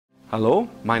Hallo,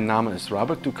 mein Name ist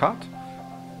Robert Ducat.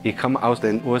 Ich komme aus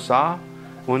den USA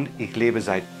und ich lebe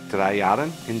seit 3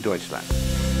 Jahren in Deutschland.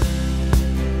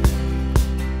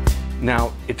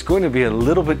 Now, it's going to be a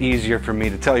little bit easier for me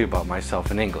to tell you about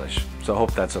myself in English, so I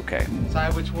hope that's okay.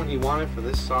 Decide which one you wanted for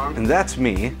this song. And that's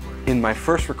me in my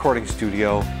first recording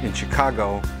studio in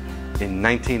Chicago in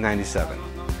 1997.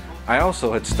 I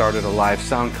also had started a live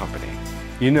sound company.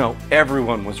 You know,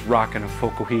 everyone was rocking a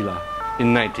Fokuhila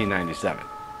in 1997.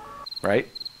 Right?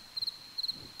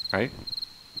 Right?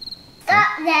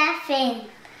 Stop laughing.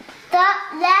 Stop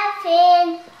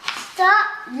laughing. Stop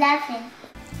laughing.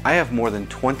 I have more than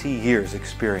 20 years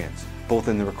experience, both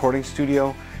in the recording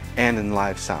studio and in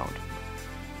live sound.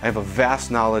 I have a vast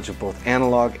knowledge of both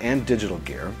analog and digital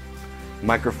gear,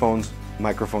 microphones,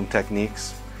 microphone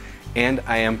techniques, and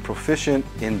I am proficient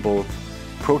in both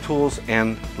Pro Tools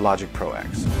and Logic Pro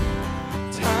X.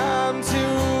 Time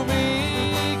to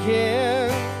begin.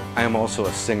 I am also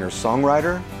a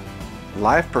singer-songwriter,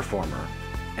 live performer,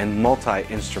 and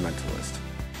multi-instrumentalist.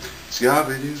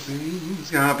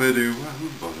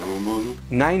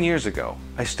 9 years ago,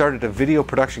 I started a video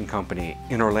production company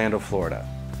in Orlando, Florida.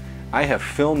 I have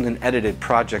filmed and edited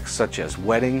projects such as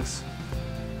weddings,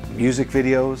 music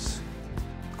videos,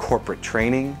 corporate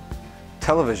training,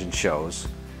 television shows,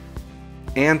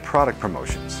 and product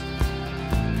promotions.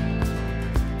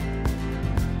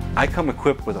 I come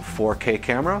equipped with a 4K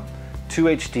camera, 2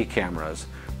 HD cameras,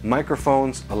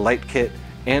 microphones, a light kit,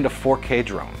 and a 4K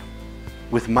drone.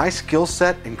 With my skill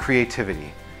set and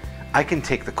creativity, I can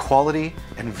take the quality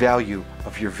and value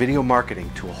of your video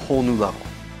marketing to a whole new level.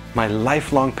 My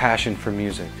lifelong passion for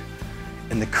music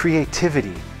and the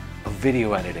creativity of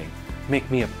video editing make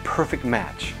me a perfect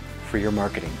match for your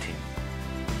marketing team.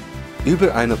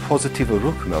 Über eine positive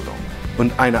Rückmeldung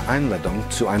und eine Einladung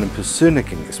zu einem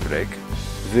persönlichen Gespräch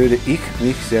würde ich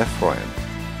mich sehr freuen.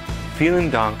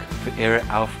 Vielen Dank für Ihre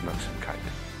Aufmerksamkeit.